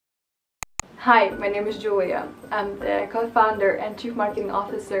Hi, my name is Julia. I'm the co-founder and chief marketing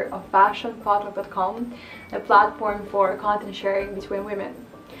officer of Potluck.com, a platform for content sharing between women.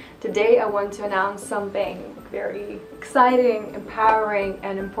 Today I want to announce something very exciting, empowering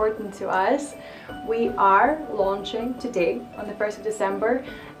and important to us. We are launching today, on the 1st of December,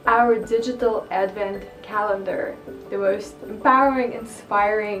 our digital advent calendar, the most empowering,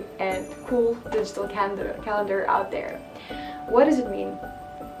 inspiring and cool digital calendar out there. What does it mean?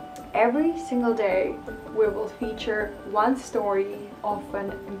 Every single day we will feature one story of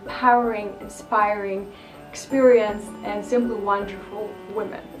an empowering, inspiring, experienced and simply wonderful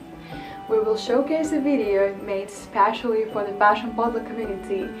woman. We will showcase a video made specially for the Passion Potluck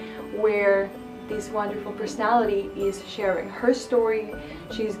community where this wonderful personality is sharing her story.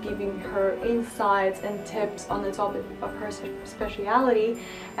 She's giving her insights and tips on the topic of her speciality,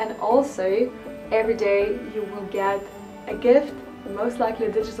 and also every day you will get a gift, most likely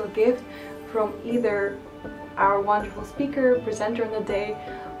a digital gift, from either our wonderful speaker, presenter on the day,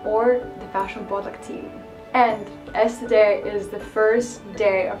 or the Passion Potluck team. And as today is the first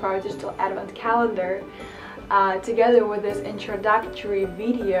day of our digital advent calendar, together with this introductory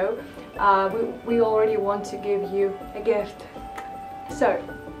video, we already want to give you a gift. So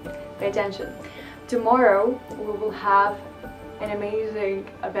pay attention. Tomorrow we will have an amazing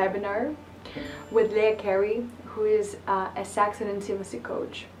webinar with Leah Carey, who is a sex and intimacy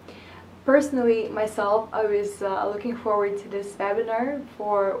coach. Personally, myself, I was looking forward to this webinar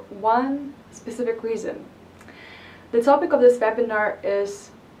for one specific reason. The topic of this webinar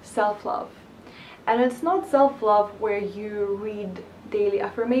is self-love. And it's not self-love where you read daily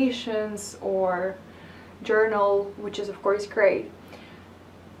affirmations or journal, which is of course great.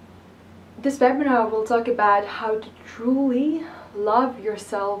 This webinar will talk about how to truly love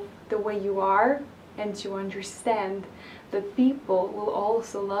yourself the way you are, and to understand that people will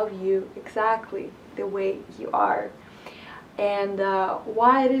also love you exactly the way you are. And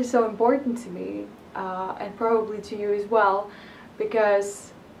why it is so important to me, and probably to you as well,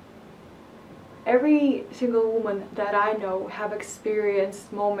 because every single woman that I know have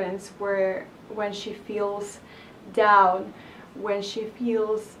experienced moments when she feels down, when she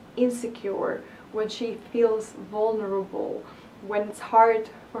feels insecure, when she feels vulnerable, when it's hard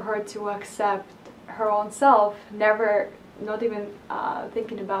for her to accept her own self, not even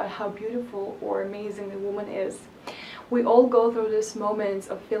thinking about how beautiful or amazing the woman is. We all go through these moments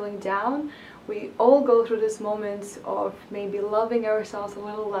of feeling down. We all go through these moments of maybe loving ourselves a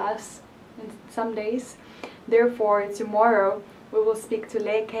little less in some days. Therefore, tomorrow we will speak to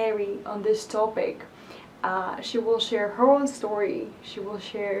Leah Carey on this topic. She will share her own story. She will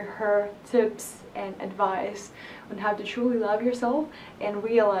share her tips and advice on how to truly love yourself and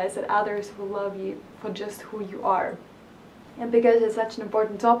realize that others will love you for just who you are. And because it's such an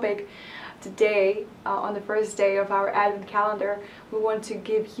important topic, today, on the first day of our advent calendar, we want to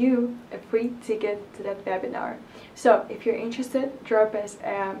give you a free ticket to that webinar. So if you're interested, drop us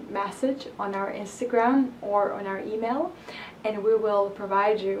a message on our Instagram or on our email, and we will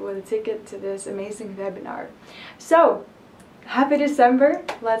provide you with a ticket to this amazing webinar. So happy December,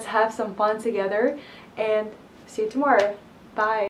 let's have some fun together, and see you tomorrow. Bye.